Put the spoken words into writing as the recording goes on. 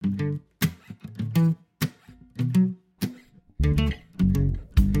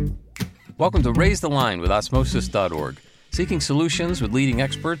Welcome to Raise the Line with Osmosis.org, seeking solutions with leading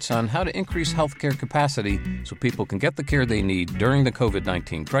experts on how to increase healthcare capacity so people can get the care they need during the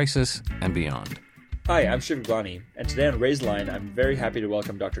COVID-19 crisis and beyond. Hi, I'm Shiv Glani, and today on Raise the Line, I'm very happy to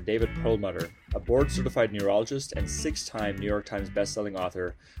welcome Dr. David Perlmutter, a board-certified neurologist and 6-time New York Times bestselling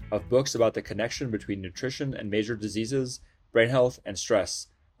author of books about the connection between nutrition and major diseases, brain health, and stress,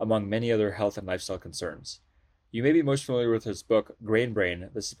 among many other health and lifestyle concerns. You may be most familiar with his book, Grain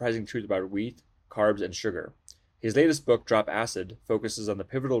Brain, The Surprising Truth About Wheat, Carbs, and Sugar. His latest book, Drop Acid, focuses on the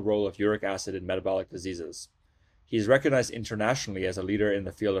pivotal role of uric acid in metabolic diseases. He is recognized internationally as a leader in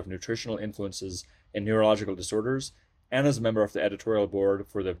the field of nutritional influences in neurological disorders and as a member of the editorial board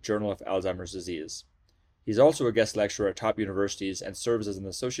for the Journal of Alzheimer's Disease. He's also a guest lecturer at top universities and serves as an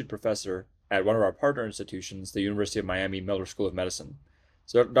associate professor at one of our partner institutions, the University of Miami Miller School of Medicine.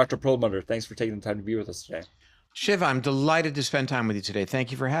 So, Dr. Perlmutter, thanks for taking the time to be with us today. Shiv, I'm delighted to spend time with you today.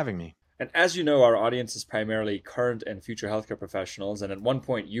 Thank you for having me. And as you know, our audience is primarily current and future healthcare professionals, and at one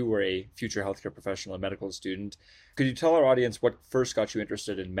point you were a future healthcare professional and medical student. Could you tell our audience what first got you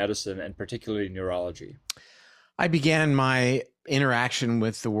interested in medicine and particularly neurology? I began my interaction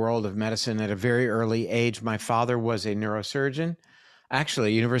with the world of medicine at a very early age. My father was a neurosurgeon.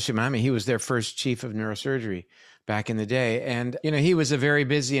 Actually, University of Miami, he was their first chief of neurosurgery back in the day. And, he was a very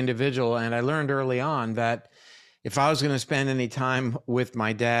busy individual. And I learned early on that if I was going to spend any time with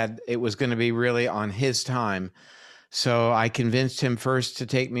my dad, it was going to be really on his time. So I convinced him first to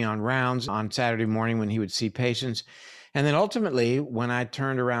take me on rounds on Saturday morning when he would see patients. And then ultimately, when I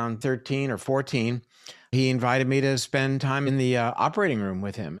turned around 13 or 14, he invited me to spend time in the operating room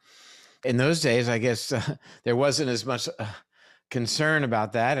with him. In those days, I guess there wasn't as much concern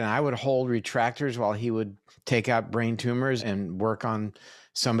about that. And I would hold retractors while he would take out brain tumors and work on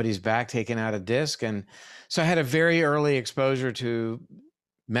somebody's back, taking out a disc. And so I had a very early exposure to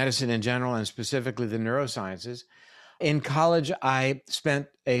medicine in general and specifically the neurosciences. In college, I spent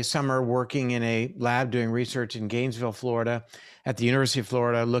a summer working in a lab doing research in Gainesville, Florida, at the University of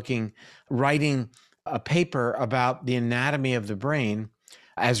Florida, writing a paper about the anatomy of the brain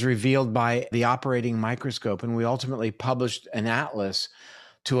as revealed by the operating microscope. And we ultimately published an atlas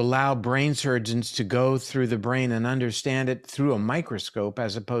to allow brain surgeons to go through the brain and understand it through a microscope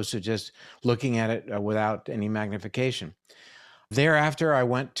as opposed to just looking at it without any magnification. Thereafter, I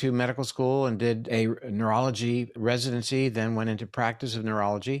went to medical school and did a neurology residency, then went into practice of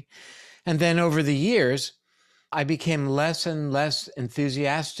neurology. And then over the years, I became less and less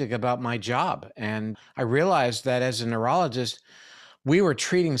enthusiastic about my job. And I realized that as a neurologist, we were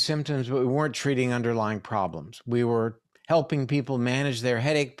treating symptoms, but we weren't treating underlying problems. We were helping people manage their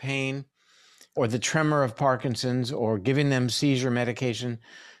headache pain or the tremor of Parkinson's or giving them seizure medication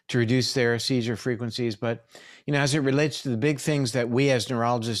to reduce their seizure frequencies. But, as it relates to the big things that we as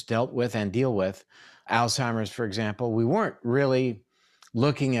neurologists dealt with and deal with, Alzheimer's, for example, we weren't really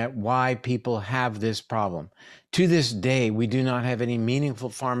looking at why people have this problem. To this day, we do not have any meaningful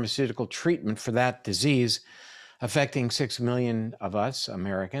pharmaceutical treatment for that disease affecting 6 million of us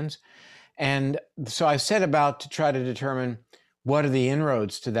Americans. And so I set about to try to determine what are the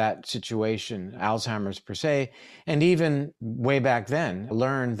inroads to that situation, Alzheimer's per se. And even way back then, I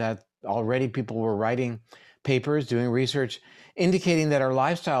learned that already people were writing papers, doing research, indicating that our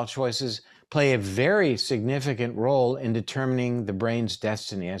lifestyle choices play a very significant role in determining the brain's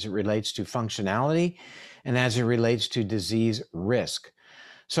destiny as it relates to functionality and as it relates to disease risk.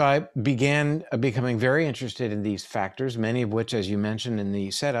 So I began becoming very interested in these factors, many of which, as you mentioned in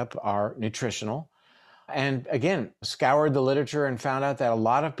the setup, are nutritional. And again, scoured the literature and found out that a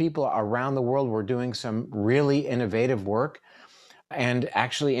lot of people around the world were doing some really innovative work and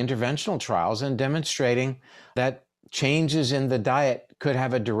actually interventional trials and demonstrating that changes in the diet could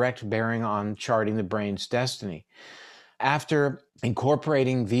have a direct bearing on charting the brain's destiny. After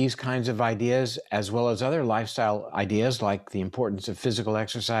incorporating these kinds of ideas, as well as other lifestyle ideas like the importance of physical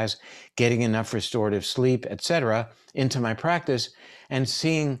exercise, getting enough restorative sleep, etc., into my practice, and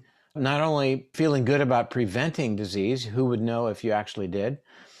seeing not only feeling good about preventing disease, who would know if you actually did,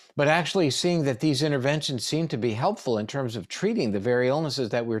 but actually seeing that these interventions seem to be helpful in terms of treating the very illnesses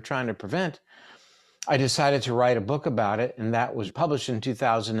that we're trying to prevent, I decided to write a book about it, and that was published in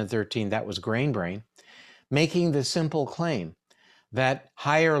 2013. That was Grain Brain, making the simple claim that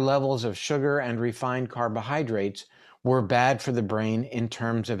higher levels of sugar and refined carbohydrates were bad for the brain in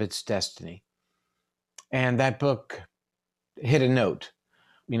terms of its destiny. And that book hit a note,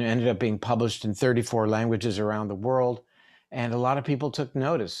 ended up being published in 34 languages around the world. And a lot of people took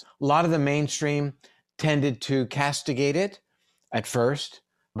notice. A lot of the mainstream tended to castigate it at first,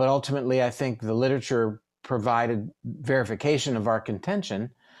 but ultimately I think the literature provided verification of our contention.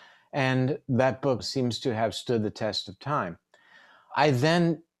 And that book seems to have stood the test of time. I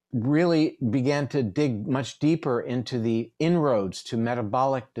then really began to dig much deeper into the inroads to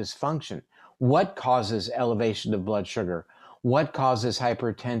metabolic dysfunction. What causes elevation of blood sugar? What causes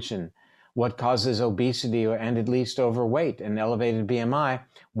hypertension? What causes obesity and at least overweight and elevated BMI?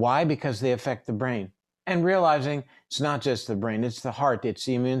 Why? Because they affect the brain. And realizing it's not just the brain, it's the heart, it's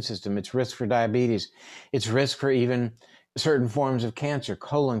the immune system, it's risk for diabetes, it's risk for even certain forms of cancer,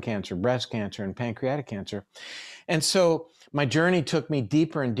 colon cancer, breast cancer, and pancreatic cancer. And so my journey took me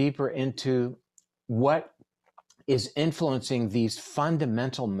deeper and deeper into what is influencing these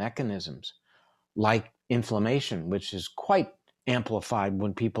fundamental mechanisms like inflammation, which is quite amplified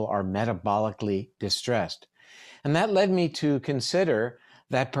when people are metabolically distressed. And that led me to consider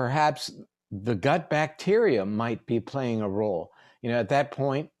that perhaps the gut bacteria might be playing a role. At that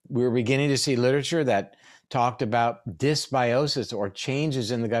point, we were beginning to see literature that talked about dysbiosis or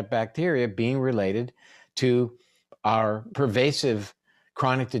changes in the gut bacteria being related to our pervasive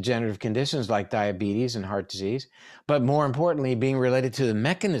chronic degenerative conditions like diabetes and heart disease, but more importantly, being related to the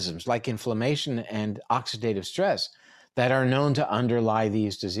mechanisms like inflammation and oxidative stress that are known to underlie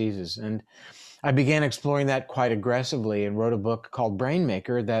these diseases. And I began exploring that quite aggressively and wrote a book called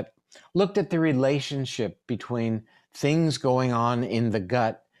Brainmaker that looked at the relationship between things going on in the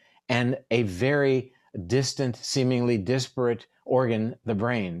gut and a very distant, seemingly disparate organ, the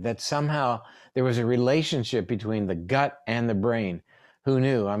brain, that somehow there was a relationship between the gut and the brain. Who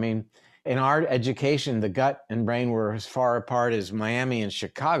knew? I mean, in our education, the gut and brain were as far apart as Miami and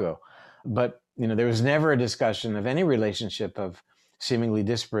Chicago. But, there was never a discussion of any relationship of seemingly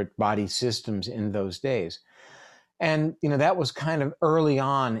disparate body systems in those days. And, that was kind of early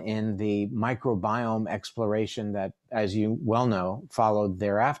on in the microbiome exploration that, as you well know, followed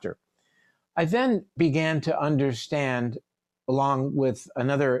thereafter. I then began to understand, along with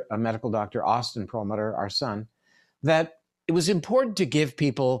another medical doctor, Austin Perlmutter, our son, that it was important to give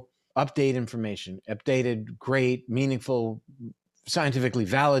people updated, great, meaningful, scientifically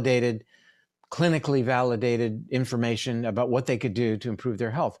validated, clinically validated information about what they could do to improve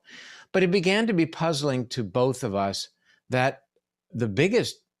their health. But it began to be puzzling to both of us that the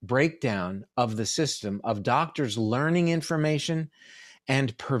biggest breakdown of the system of doctors learning information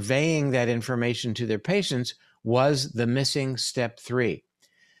and purveying that information to their patients was the missing step 3,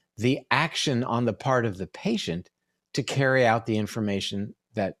 the action on the part of the patient to carry out the information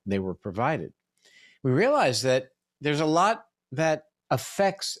that they were provided. We realized that there's a lot that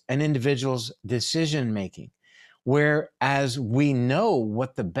affects an individual's decision-making, whereas we know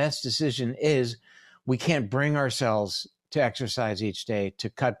what the best decision is, we can't bring ourselves to exercise each day, to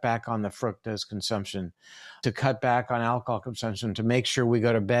cut back on the fructose consumption, to cut back on alcohol consumption, to make sure we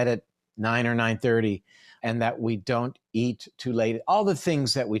go to bed at 9 or 9:30 and that we don't eat too late. All the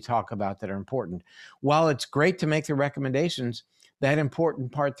things that we talk about that are important. While it's great to make the recommendations, that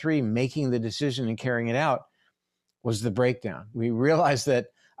important part 3, making the decision and carrying it out, was the breakdown. We realized that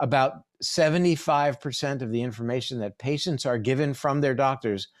about 75% of the information that patients are given from their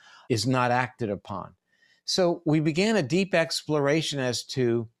doctors is not acted upon. So we began a deep exploration as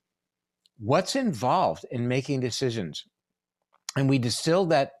to what's involved in making decisions. And we distilled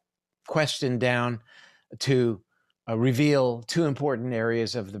that question down to reveal 2 important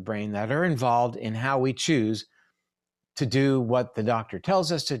areas of the brain that are involved in how we choose to do what the doctor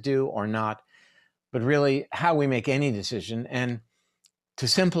tells us to do or not, but really how we make any decision. And to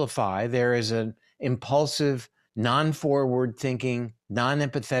simplify, there is an impulsive, non-forward thinking,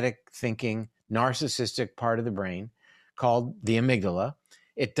 non-empathetic thinking, narcissistic part of the brain called the amygdala.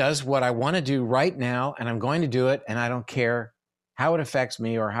 It does what I want to do right now, and I'm going to do it, and I don't care how it affects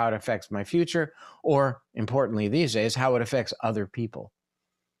me or how it affects my future, or importantly these days, how it affects other people.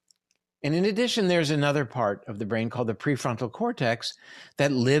 And in addition, there's another part of the brain called the prefrontal cortex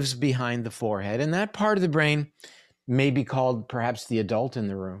that lives behind the forehead. And that part of the brain may be called perhaps the adult in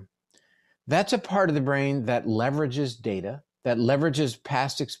the room. That's a part of the brain that leverages data, that leverages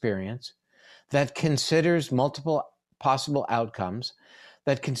past experience, that considers multiple possible outcomes,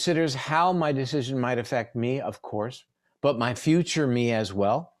 that considers how my decision might affect me, of course, but my future me as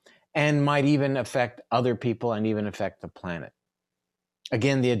well, and might even affect other people and even affect the planet.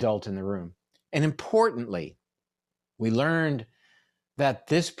 Again, the adult in the room. And importantly, we learned that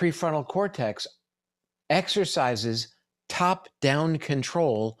this prefrontal cortex exercises top-down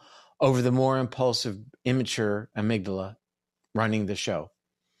control over the more impulsive, immature amygdala running the show.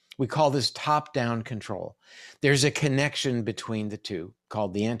 We call this top-down control. There's a connection between the two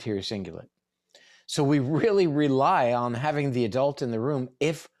called the anterior cingulate. So we really rely on having the adult in the room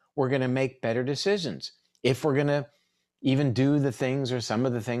if we're going to make better decisions, if we're going to even do the things or some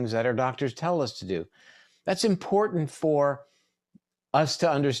of the things that our doctors tell us to do. That's important for us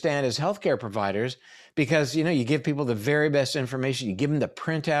to understand as healthcare providers, because, you give people the very best information. You give them the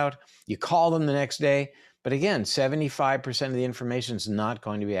printout, you call them the next day. But again, 75% of the information is not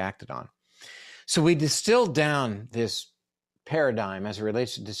going to be acted on. So we distilled down this paradigm as it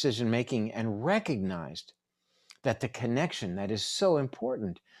relates to decision making and recognized that the connection that is so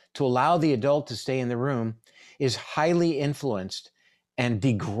important to allow the adult to stay in the room is highly influenced and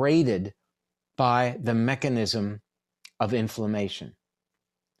degraded by the mechanism of inflammation.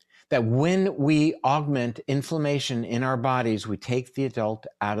 That when we augment inflammation in our bodies, we take the adult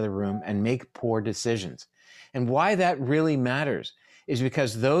out of the room and make poor decisions. And why that really matters is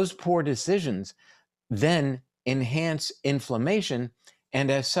because those poor decisions then enhance inflammation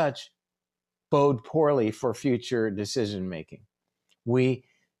and as such bode poorly for future decision making. We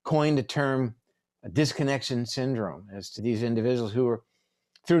coined the term disconnection syndrome as to these individuals who are,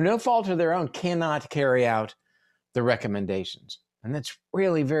 through no fault of their own, cannot carry out the recommendations. And that's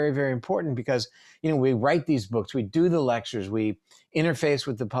really very, very important because, we write these books, we do the lectures, we interface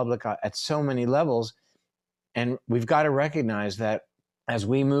with the public at so many levels. And we've got to recognize that as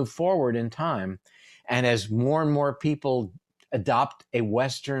we move forward in time, and as more and more people adopt a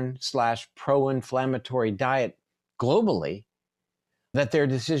Western/pro-inflammatory diet globally, that their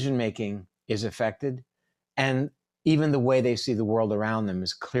decision-making is affected. And even the way they see the world around them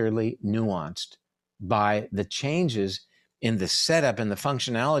is clearly nuanced by the changes in the setup and the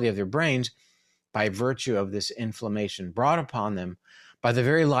functionality of their brains by virtue of this inflammation brought upon them by the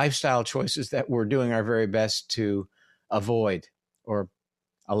very lifestyle choices that we're doing our very best to avoid or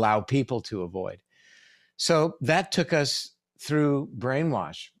allow people to avoid. So that took us through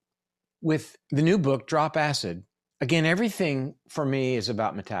brainwash. With the new book, Drop Acid, again, everything for me is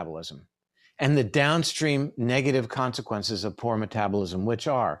about metabolism and the downstream negative consequences of poor metabolism, which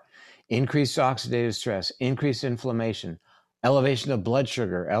are increased oxidative stress, increased inflammation, elevation of blood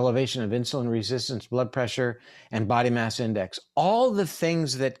sugar, elevation of insulin resistance, blood pressure, and body mass index. All the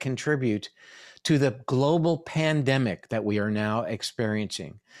things that contribute to the global pandemic that we are now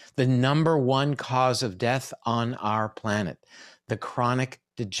experiencing. The number one cause of death on our planet, the chronic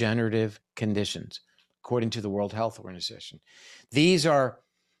degenerative conditions, according to the World Health Organization. These are,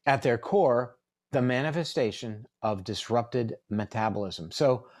 at their core, the manifestation of disrupted metabolism.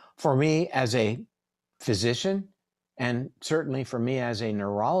 So for me as a physician, and certainly for me as a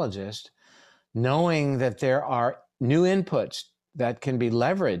neurologist, knowing that there are new inputs that can be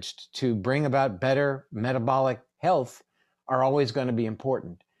leveraged to bring about better metabolic health are always going to be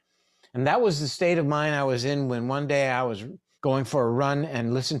important. And that was the state of mind I was in when one day I was going for a run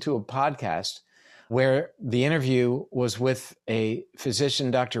and listened to a podcast where the interview was with a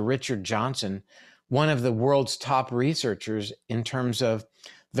physician, Dr. Richard Johnson, one of the world's top researchers in terms of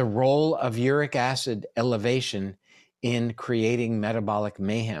the role of uric acid elevation in creating metabolic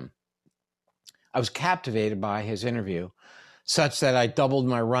mayhem. I was captivated by his interview, such that I doubled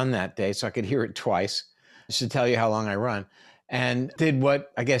my run that day so I could hear it twice. I should tell you how long I run. And did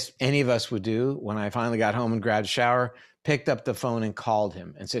what I guess any of us would do when I finally got home and grabbed a shower, picked up the phone and called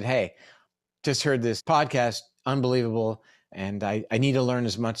him and said, hey, just heard this podcast, unbelievable, and I need to learn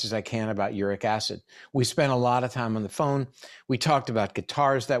as much as I can about uric acid. We spent a lot of time on the phone. We talked about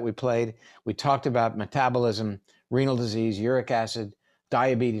guitars that we played. We talked about metabolism, renal disease, uric acid,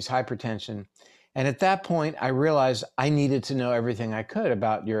 diabetes, hypertension. And at that point, I realized I needed to know everything I could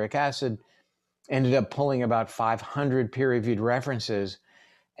about uric acid. Ended up pulling about 500 peer-reviewed references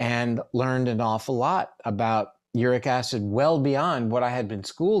and learned an awful lot about uric acid well beyond what I had been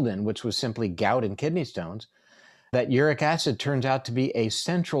schooled in, which was simply gout and kidney stones. That uric acid turns out to be a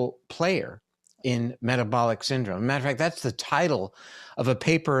central player in metabolic syndrome. Matter of fact, that's the title of a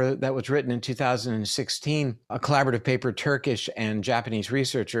paper that was written in 2016, a collaborative paper, Turkish and Japanese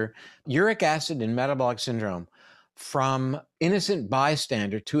researcher, Uric Acid in Metabolic Syndrome, from innocent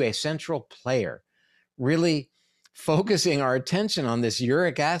bystander to a central player, really focusing our attention on this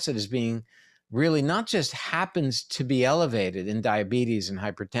uric acid as being really not just happens to be elevated in diabetes and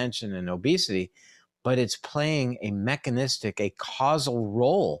hypertension and obesity, but it's playing a mechanistic, a causal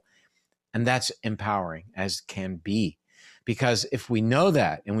role. And that's empowering as can be. Because if we know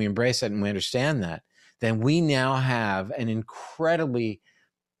that and we embrace that and we understand that, then we now have an incredibly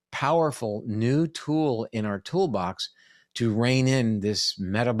powerful new tool in our toolbox to rein in this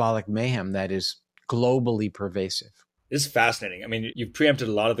metabolic mayhem that is globally pervasive. This is fascinating. I mean, you've preempted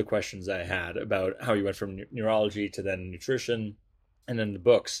a lot of the questions I had about how you went from neurology to then nutrition and then the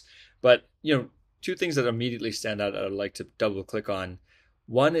books. But, two things that immediately stand out I'd like to double click on.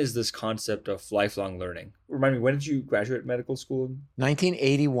 One is this concept of lifelong learning. Remind me, when did you graduate medical school?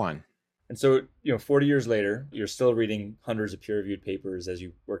 1981. And so, 40 years later, you're still reading hundreds of peer-reviewed papers as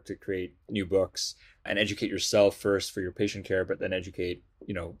you work to create new books and educate yourself first for your patient care, but then educate,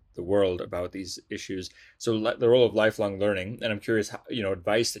 the world about these issues. So the role of lifelong learning, and I'm curious, how,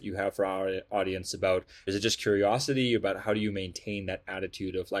 advice that you have for our audience about, is it just curiosity about how do you maintain that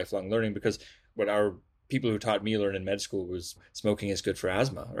attitude of lifelong learning? Because what our people who taught me learn in med school was smoking is good for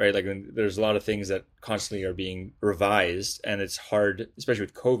asthma, right? Like there's a lot of things that constantly are being revised, and it's hard, especially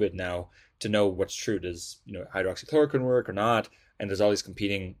with COVID now, to know what's true. Does hydroxychloroquine work or not? And there's all these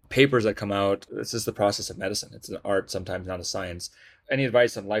competing papers that come out. It's just the process of medicine. It's an art sometimes, not a science. Any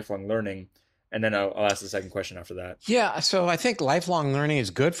advice on lifelong learning? And then I'll ask the second question after that. Yeah, so I think lifelong learning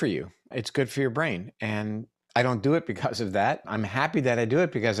is good for you. It's good for your brain. And I don't do it because of that. I'm happy that I do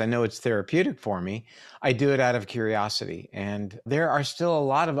it because I know it's therapeutic for me. I do it out of curiosity. And there are still a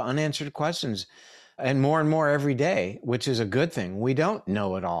lot of unanswered questions, and more every day, which is a good thing. We don't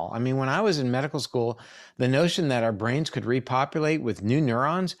know it all. I mean, when I was in medical school, the notion that our brains could repopulate with new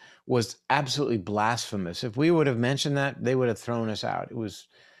neurons was absolutely blasphemous. If we would have mentioned that, they would have thrown us out. It was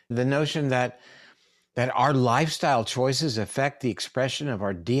the notion that our lifestyle choices affect the expression of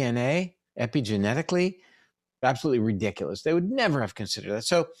our DNA epigenetically. Absolutely ridiculous. They would never have considered that.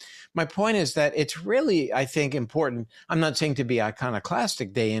 So my point is that it's really, I think, important. I'm not saying to be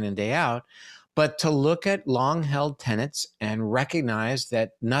iconoclastic day in and day out, but to look at long-held tenets and recognize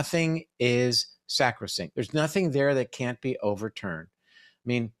that nothing is sacrosanct. There's nothing there that can't be overturned. I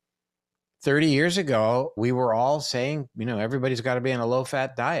mean, 30 years ago, we were all saying, everybody's got to be on a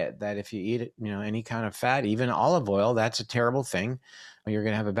low-fat diet, that if you eat, any kind of fat, even olive oil, that's a terrible thing. You're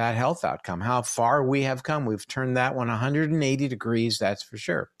going to have a bad health outcome. How far we have come. We've turned that 180 degrees, that's for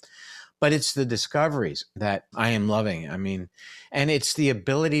sure. But it's the discoveries that I am loving. I mean, and it's the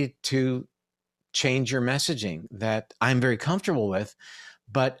ability to change your messaging that I'm very comfortable with,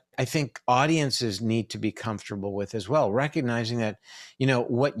 but I think audiences need to be comfortable with as well, recognizing that,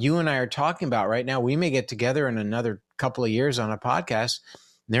 what you and I are talking about right now, we may get together in another couple of years on a podcast.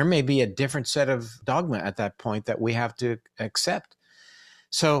 There may be a different set of dogma at that point that we have to accept.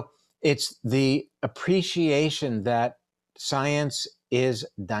 So it's the appreciation that science is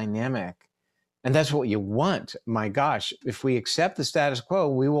dynamic. And that's what you want. My gosh, if we accept the status quo,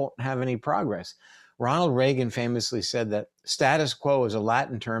 we won't have any progress. Ronald Reagan famously said that status quo is a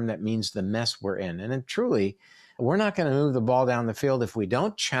Latin term that means the mess we're in. And truly, we're not going to move the ball down the field if we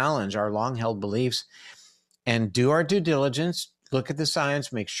don't challenge our long-held beliefs and do our due diligence, look at the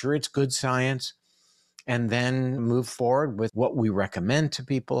science, make sure it's good science, and then move forward with what we recommend to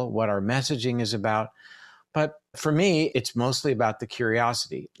people, what our messaging is about. But for me, it's mostly about the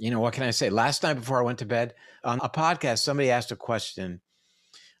curiosity. What can I say? Last night before I went to bed, on a podcast, somebody asked a question.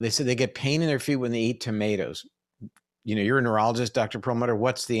 They said they get pain in their feet when they eat tomatoes. You're a neurologist, Dr. Perlmutter.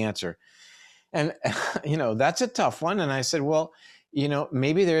 What's the answer? And, that's a tough one. And I said, well,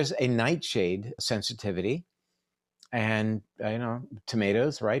 maybe there's a nightshade sensitivity. And,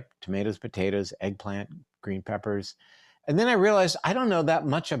 tomatoes, right? Tomatoes, potatoes, eggplant, green peppers. And then I realized I don't know that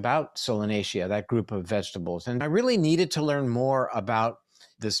much about Solanaceae, that group of vegetables. And I really needed to learn more about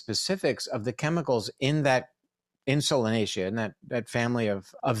the specifics of the chemicals in Solanaceae, in that family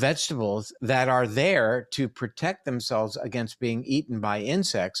of vegetables that are there to protect themselves against being eaten by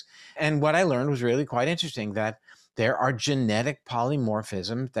insects. And what I learned was really quite interesting, that there are genetic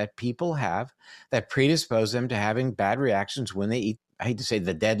polymorphisms that people have that predispose them to having bad reactions when they eat, I hate to say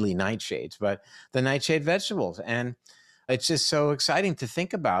the deadly nightshades, but the nightshade vegetables. And it's just so exciting to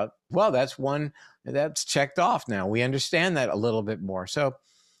think about. Well, that's one that's checked off now. We understand that a little bit more. So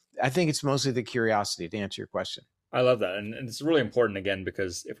I think it's mostly the curiosity, to answer your question. I love that. And it's really important, again,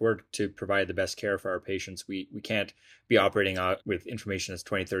 because if we're to provide the best care for our patients, we can't be operating out with information that's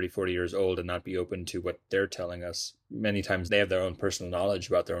 20, 30, 40 years old and not be open to what they're telling us. Many times they have their own personal knowledge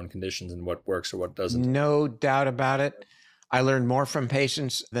about their own conditions and what works or what doesn't. No doubt about it. I learned more from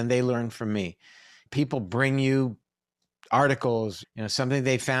patients than they learned from me. People bring you articles, something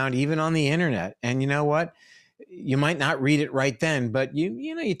they found even on the internet. And you know what? You might not read it right then, but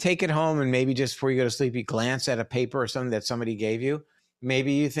you take it home, and maybe just before you go to sleep, you glance at a paper or something that somebody gave you.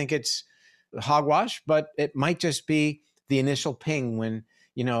 Maybe you think it's hogwash, but it might just be the initial ping when,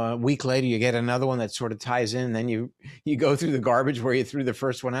 a week later you get another one that sort of ties in. And then you go through the garbage where you threw the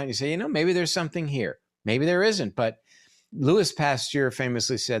first one out and you say, maybe there's something here. Maybe there isn't. But Louis Pasteur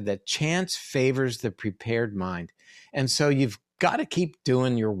famously said that chance favors the prepared mind. And so you've got to keep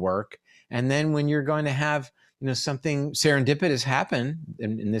doing your work. And then when you're going to have something serendipitous happen,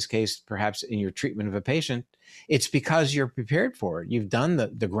 in this case, perhaps in your treatment of a patient, it's because you're prepared for it. You've done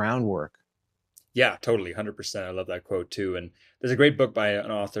the groundwork. Yeah, totally. 100%. I love that quote too. And there's a great book by an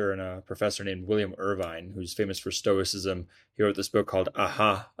author and a professor named William Irvine, who's famous for Stoicism. He wrote this book called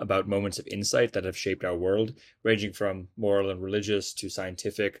Aha, about moments of insight that have shaped our world, ranging from moral and religious to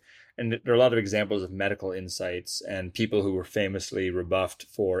scientific. And there are a lot of examples of medical insights and people who were famously rebuffed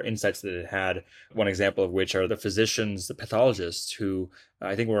for insights that it had. One example of which are the physicians, the pathologists who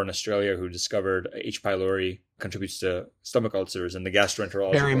I think were in Australia who discovered H. pylori contributes to stomach ulcers, and the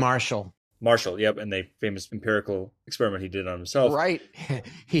gastroenterologist. Barry Marshall. Marshall, yep, and the famous empirical experiment he did on himself. Right.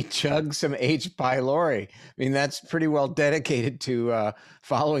 He chugged some H. pylori. I mean, that's pretty well dedicated to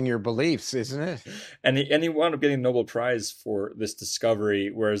following your beliefs, isn't it? And he wound up getting a Nobel Prize for this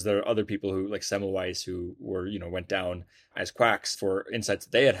discovery, whereas there are other people who, like Semmelweis, who were, went down as quacks for insights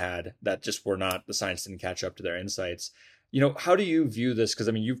that they had that just were not, the science didn't catch up to their insights. How do you view this? Because,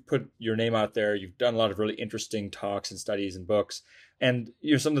 you've put your name out there. You've done a lot of really interesting talks and studies and books. And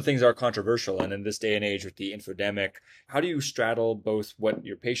some of the things are controversial. And in this day and age with the infodemic, how do you straddle both what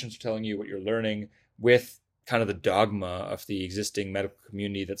your patients are telling you, what you're learning, with kind of the dogma of the existing medical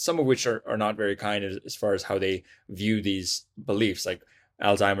community, that some of which are not very kind as far as how they view these beliefs? Like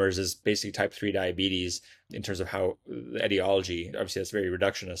Alzheimer's is basically type 3 diabetes in terms of how the etiology, obviously that's very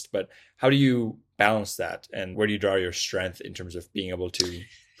reductionist, but how do you balance that? And where do you draw your strength in terms of being able to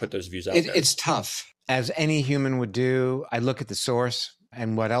put those views out there? It's tough. As any human would do, I look at the source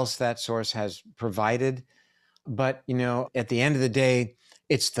and what else that source has provided. But, at the end of the day,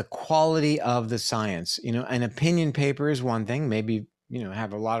 it's the quality of the science. An opinion paper is one thing, maybe,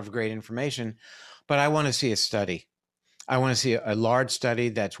 have a lot of great information, but I want to see a study. I want to see a large study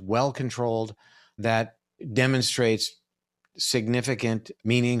that's well controlled, that demonstrates significant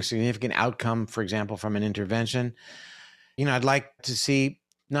meaning, significant outcome, for example, from an intervention. I'd like to see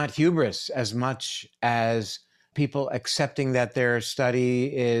not hubris as much as people accepting that their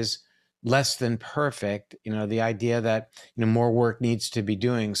study is less than perfect. The idea that, more work needs to be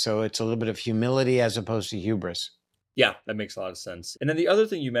doing. So it's a little bit of humility as opposed to hubris. Yeah, that makes a lot of sense. And then the other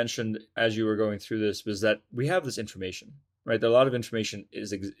thing you mentioned as you were going through this was that we have this information, right? A lot of information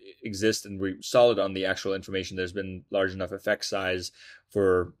exists, and we're solid on the actual information. There's been large enough effect size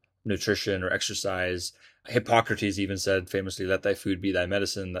for nutrition or exercise. Hippocrates even said famously, let thy food be thy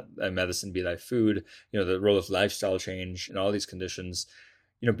medicine, let thy medicine be thy food. The role of lifestyle change in all these conditions.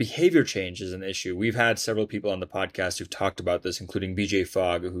 Behavior change is an issue. We've had several people on the podcast who've talked about this, including BJ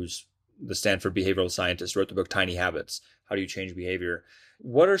Fogg, who's the Stanford behavioral scientist, wrote the book Tiny Habits. How do you change behavior?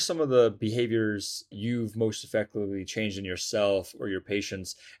 What are some of the behaviors you've most effectively changed in yourself or your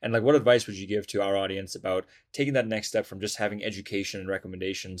patients? And what advice would you give to our audience about taking that next step from just having education and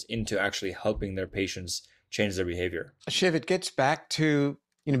recommendations into actually helping their patients change their behavior? Shiv, it gets back to,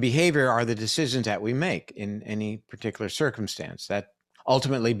 behavior are the decisions that we make in any particular circumstance. That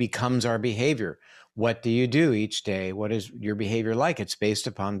ultimately becomes our behavior. What do you do each day? What is your behavior like? It's based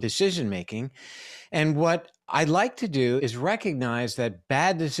upon decision making. And what I'd like to do is recognize that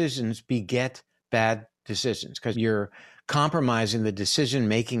bad decisions beget bad decisions, because you're compromising the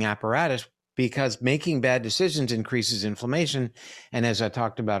decision-making apparatus, because making bad decisions increases inflammation. And as I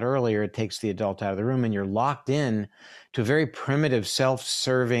talked about earlier, it takes the adult out of the room, and you're locked in to a very primitive,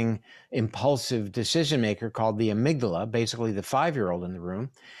 self-serving, impulsive decision maker called the amygdala, basically the 5-year-old in the room,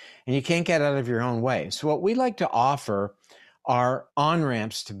 and you can't get out of your own way. So what we like to offer are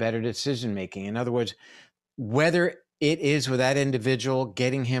on-ramps to better decision-making. In other words, whether it is with that individual,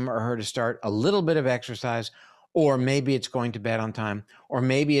 getting him or her to start a little bit of exercise, or maybe it's going to bed on time, or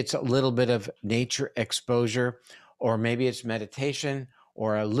maybe it's a little bit of nature exposure, or maybe it's meditation,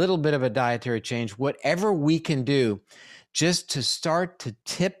 or a little bit of a dietary change, whatever we can do just to start to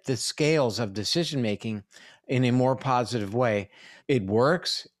tip the scales of decision-making in a more positive way. It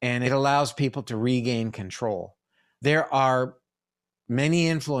works, and it allows people to regain control. There are many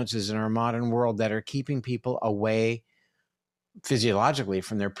influences in our modern world that are keeping people away physiologically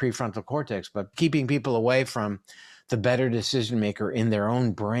from their prefrontal cortex, but keeping people away from the better decision maker in their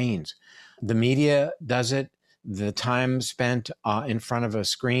own brains. The media does it. The time spent in front of a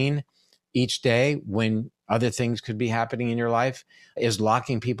screen each day when other things could be happening in your life is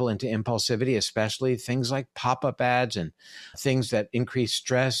locking people into impulsivity, especially things like pop-up ads and things that increase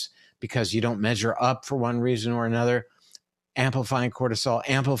stress because you don't measure up for one reason or another, amplifying cortisol,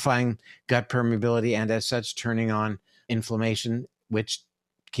 amplifying gut permeability, and as such, turning on inflammation, which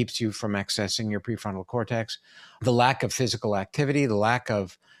keeps you from accessing your prefrontal cortex. The lack of physical activity, the lack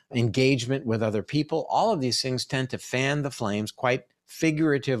of engagement with other people, all of these things tend to fan the flames quite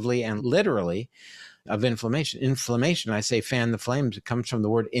figuratively and literally of inflammation. Inflammation, I say fan the flames, it comes from the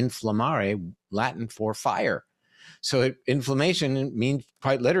word inflammare, Latin for fire. So inflammation means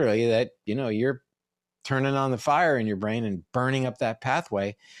quite literally that, you're turning on the fire in your brain and burning up that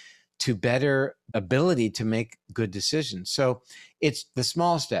pathway to better ability to make good decisions. So it's the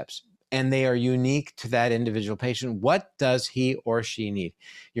small steps, and they are unique to that individual patient. What does he or she need?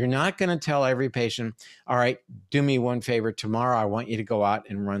 You're not going to tell every patient, all right, do me one favor. Tomorrow, I want you to go out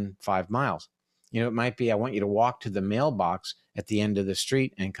and run 5 miles. It might be, I want you to walk to the mailbox at the end of the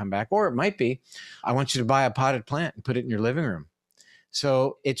street and come back. Or it might be, I want you to buy a potted plant and put it in your living room.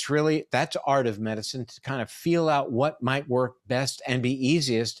 So it's really, that's art of medicine, to kind of feel out what might work best and be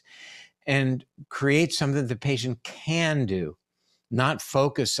easiest and create something the patient can do, not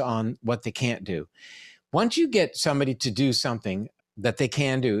focus on what they can't do. Once you get somebody to do something that they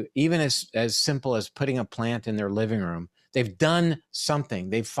can do, even as simple as putting a plant in their living room, they've done something.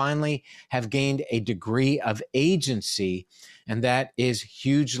 They finally have gained a degree of agency, and that is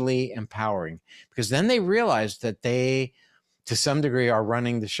hugely empowering, because then they realize that they, to some degree, are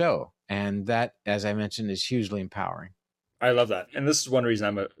running the show. And that, as I mentioned, is hugely empowering. I love that. And this is one reason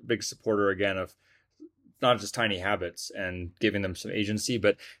I'm a big supporter, again, of not just tiny habits and giving them some agency,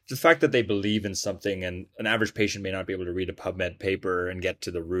 but the fact that they believe in something. And an average patient may not be able to read a PubMed paper and get to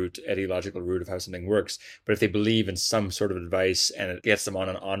the etiological root of how something works. But if they believe in some sort of advice and it gets them on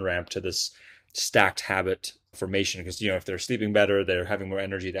an on-ramp to this stacked habit formation, because, if they're sleeping better, they're having more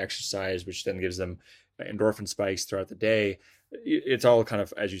energy to exercise, which then gives them endorphin spikes throughout the day. It's all kind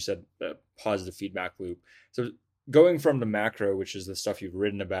of, as you said, a positive feedback loop. So going from the macro, which is the stuff you've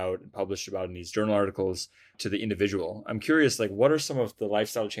written about and published about in these journal articles, to the individual, I'm curious, what are some of the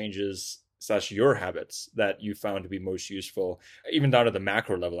lifestyle changes / your habits that you found to be most useful, even down to the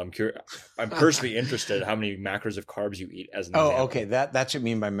macro level? I'm curious. I'm personally interested in how many macros of carbs you eat as an example. Oh, okay. That's what you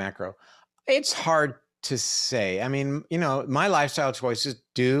mean by macro. It's hard to say. I mean, my lifestyle choices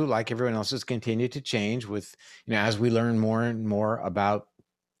do, like everyone else's, continue to change with, as we learn more and more about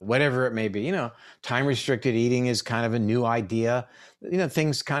whatever it may be. Time restricted eating is kind of a new idea.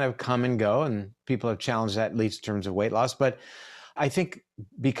 Things kind of come and go, and people have challenged that, at least in terms of weight loss. But I think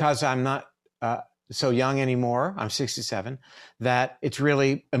because I'm not so young anymore, I'm 67, that it's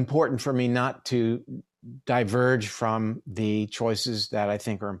really important for me not to diverge from the choices that I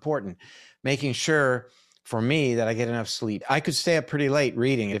think are important. Making sure for me that I get enough sleep. I could stay up pretty late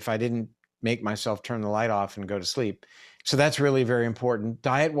reading if I didn't make myself turn the light off and go to sleep. So that's really very important.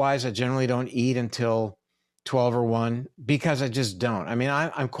 Diet-wise, I generally don't eat until 12 or 1 because I just don't. I mean,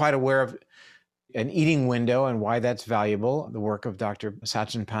 I'm quite aware of an eating window and why that's valuable, the work of Dr.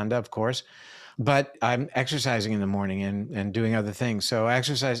 Sachin Panda, of course. But I'm exercising in the morning and doing other things. So I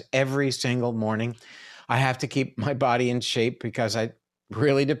exercise every single morning. I have to keep my body in shape because I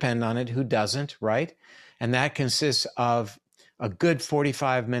really depend on it. Who doesn't, right? And that consists of a good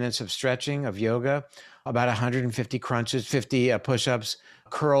 45 minutes of stretching, of yoga, about 150 crunches, 50 push-ups,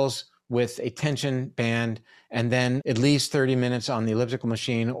 curls with a tension band, and then at least 30 minutes on the elliptical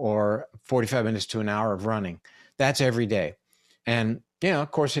machine or 45 minutes to an hour of running. That's every day. And,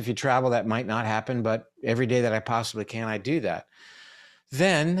 of course, if you travel, that might not happen, but every day that I possibly can, I do that.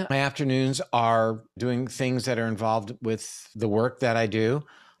 Then my afternoons are doing things that are involved with the work that I do,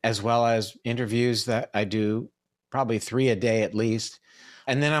 as well as interviews that I do, probably 3 a day at least.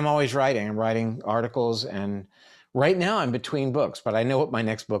 And then I'm always writing. I'm writing articles, and right now I'm between books, but I know what my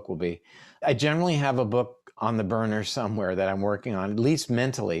next book will be. I generally have a book on the burner somewhere that I'm working on, at least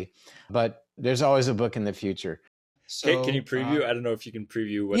mentally, but there's always a book in the future. So, can you preview? I don't know if you can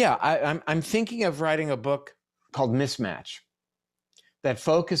preview what. Yeah, I'm thinking of writing a book called Mismatch that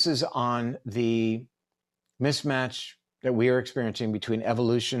focuses on the mismatch that we are experiencing between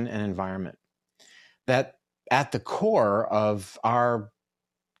evolution and environment. That at the core of our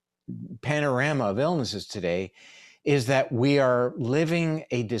panorama of illnesses today is that we are living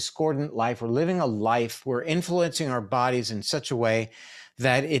a discordant life. We're living a life, we're influencing our bodies in such a way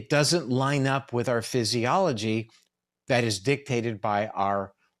that it doesn't line up with our physiology that is dictated by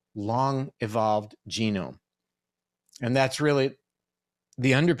our long evolved genome. And that's really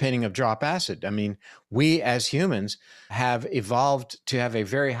the underpinning of drop acid. I mean, we as humans have evolved to have a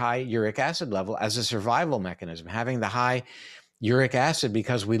very high uric acid level as a survival mechanism, having the high uric acid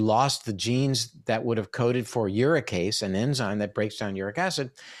because we lost the genes that would have coded for uricase, an enzyme that breaks down uric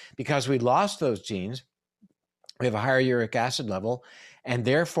acid. Because we lost those genes, we have a higher uric acid level, and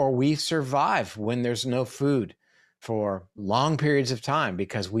therefore we survive when there's no food for long periods of time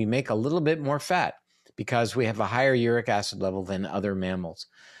because we make a little bit more fat because we have a higher uric acid level than other mammals.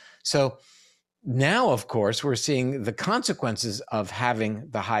 So now, of course, we're seeing the consequences of having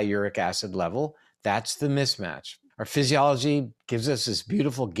the high uric acid level That's the mismatch. Our physiology gives us this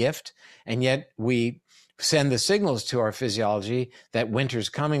beautiful gift, and yet we send the signals to our physiology that winter's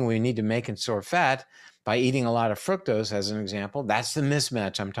coming, we need to make and store fat by eating a lot of fructose, as an example. That's the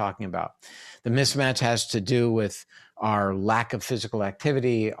mismatch I'm talking about. The mismatch has to do with our lack of physical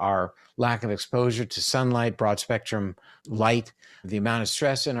activity, our lack of exposure to sunlight, broad spectrum light, the amount of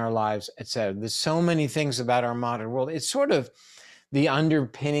stress in our lives, etc. There's so many things about our modern world. It's sort of the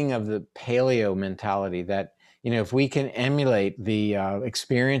underpinning of the paleo mentality that, if we can emulate the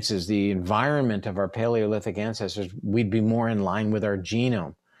experiences, the environment of our Paleolithic ancestors, we'd be more in line with our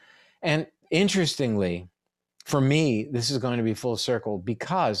genome. And interestingly, for me, this is going to be full circle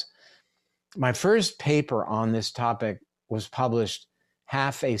because my first paper on this topic was published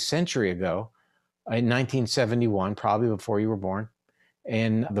half a century ago in 1971, probably before you were born,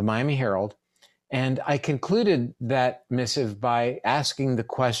 in the Miami Herald. And I concluded that missive by asking the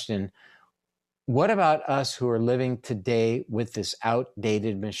question, what about us who are living today with this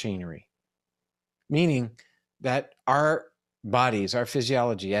outdated machinery? Meaning that our bodies, our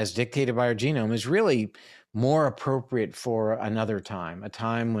physiology, as dictated by our genome, is really more appropriate for another time, a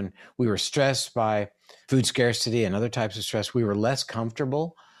time when we were stressed by food scarcity and other types of stress. We were less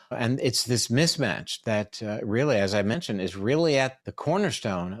comfortable. And it's this mismatch that really, as I mentioned, is really at the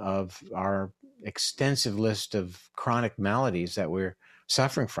cornerstone of our extensive list of chronic maladies that we're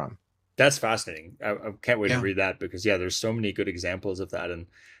suffering from. That's fascinating. I can't wait to read that because, there's so many good examples of that. And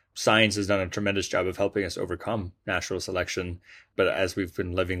science has done a tremendous job of helping us overcome natural selection. But as we've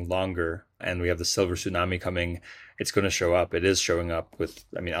been living longer and we have the silver tsunami coming, it's going to show up. It is showing up with,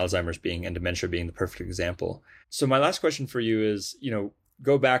 Alzheimer's and dementia being the perfect example. So my last question for you is,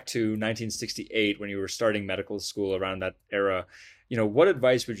 go back to 1968 when you were starting medical school around that era. What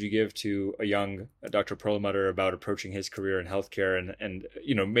advice would you give to a young Dr. Perlmutter about approaching his career in healthcare? And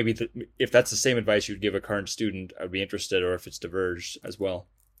maybe if that's the same advice you'd give a current student, I'd be interested, or if it's diverged as well.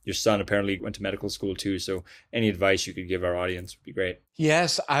 Your son apparently went to medical school too, so any advice you could give our audience would be great.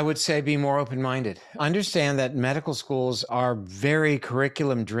 Yes, I would say be more open-minded. Understand that medical schools are very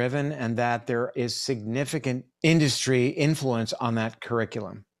curriculum driven and that there is significant industry influence on that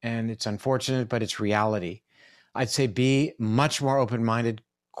curriculum. And it's unfortunate, but it's reality. I'd say be much more open-minded,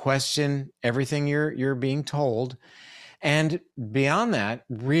 question everything you're being told. And beyond that,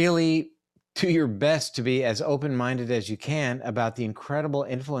 really do your best to be as open-minded as you can about the incredible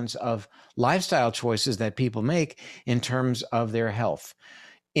influence of lifestyle choices that people make in terms of their health.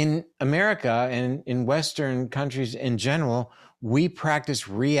 In America and in Western countries in general, we practice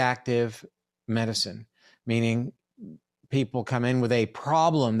reactive medicine, meaning people come in with a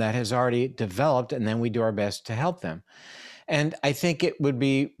problem that has already developed, and then we do our best to help them. And I think it would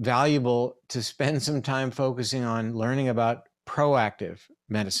be valuable to spend some time focusing on learning about proactive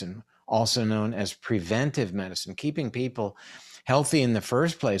medicine, also known as preventive medicine, keeping people healthy in the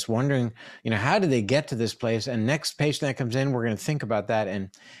first place, wondering, how did they get to this place? And next patient that comes in, we're going to think about that and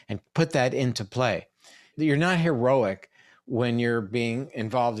put that into play. You're not heroic when you're being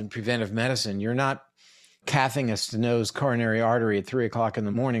involved in preventive medicine. You're not cathing a stenosed coronary artery at 3:00 in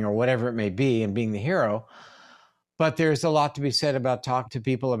the morning or whatever it may be and being the hero. But there's a lot to be said about talking to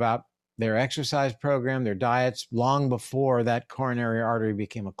people about their exercise program, their diets, long before that coronary artery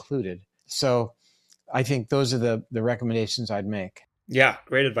became occluded. So I think those are the recommendations I'd make. Yeah,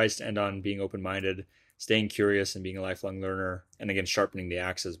 great advice to end on: being open-minded, staying curious, and being a lifelong learner. And again, sharpening the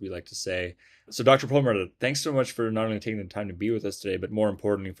axe, as we like to say. So Dr. Perlmutter, thanks so much for not only taking the time to be with us today, but more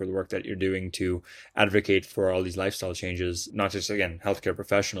importantly, for the work that you're doing to advocate for all these lifestyle changes, not just, again, healthcare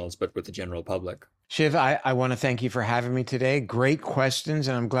professionals, but with the general public. Shiv, I want to thank you for having me today. Great questions,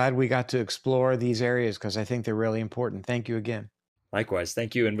 and I'm glad we got to explore these areas because I think they're really important. Thank you again. Likewise.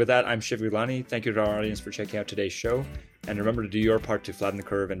 Thank you. And with that, I'm Shiv Gaglani. Thank you to our audience for checking out today's show. And remember to do your part to flatten the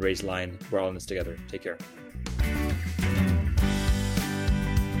curve and raise the line. We're all in this together. Take care.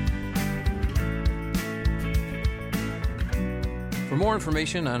 For more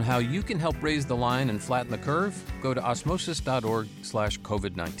information on how you can help raise the line and flatten the curve, go to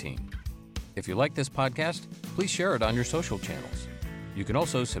osmosis.org/COVID-19. If you like this podcast, please share it on your social channels. You can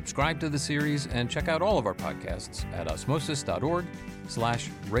also subscribe to the series and check out all of our podcasts at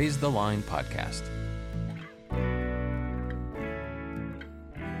osmosis.org/Raise the Line Podcast.